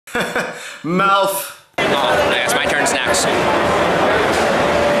MELF. Oh, I guess my turn's next.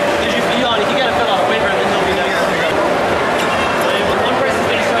 You gotta fill out a waiver and then they'll be next. One person's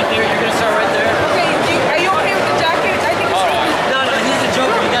gonna start there, you're gonna start right there. Okay, are you okay with the jacket? I think it's fine. No, he's the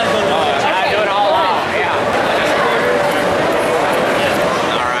Joker, you gotta go to the I do it all out, yeah.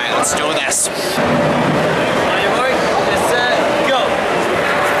 Alright, let's do this. On your mark, get set, go!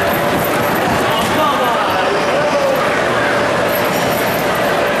 Oh, come on!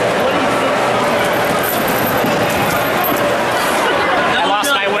 What do you think? I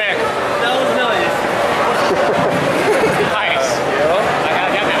lost my wig. That was nice. Nice. I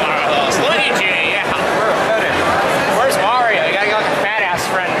gotta get me one of those. Look at you, yeah. Where's Mario? You gotta get like a fat ass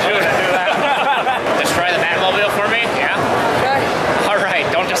friend too to do that. Destroy the Batmobile for me? Yeah? Okay. Alright,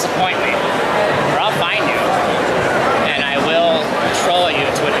 don't disappoint me. Or I'll find you. And I will control you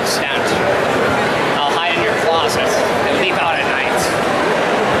to an extent. I'll hide in your closet and leap out at night.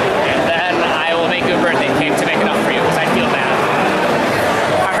 And then I will make you a birthday cake to make it up for you because I feel bad.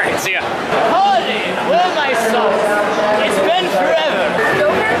 Alright, see ya. Parody with myself. It's been forever.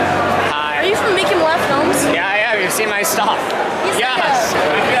 Joker? Hi. Are you from Make MELF films? Yeah, I have. You've seen my stuff. Yes.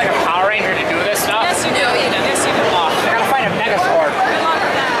 Would you be like a Power Ranger to do this stuff? Yes, you do. Yes, you do. Oh, I gotta find a Megazord. Good luck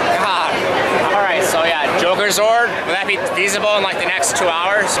with that. God. Alright, so yeah, Joker Zord. Will that be feasible in like the next 2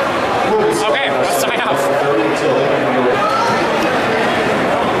 hours? Okay, let's sign up.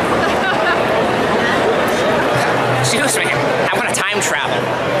 Excuse me, I want to time travel.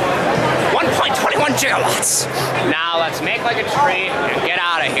 1.21 gigawatts. Now let's make like a tree and get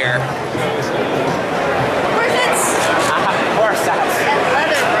out of here. Corsets Of course, that's. and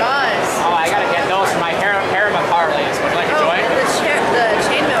leather bras. Oh, I gotta get those for my harem of Harleys. Would you like to join? The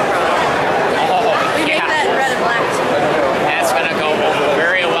chainmail bra. Oh, We make yeah. that in red and black too. That's gonna go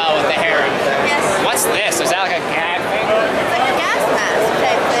very well with the harem. Yes. What's this? Is that like a gag thing? It's like a gas mask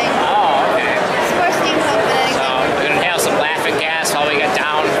type thing. Oh, okay. Of course, you can open anything. So we're gonna inhale some laughing gas while we get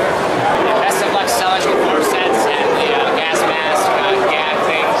down. Best of luck selling your corsets and the gas mask gag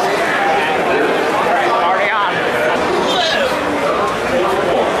thing. Alright, party on. Whoa!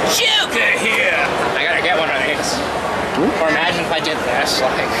 Joker here! I gotta get one of these. Or imagine if I did this,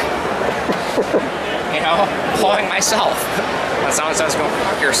 like, you know, pulling myself. When someone says go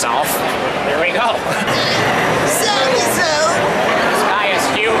fuck yourself, there we go. So.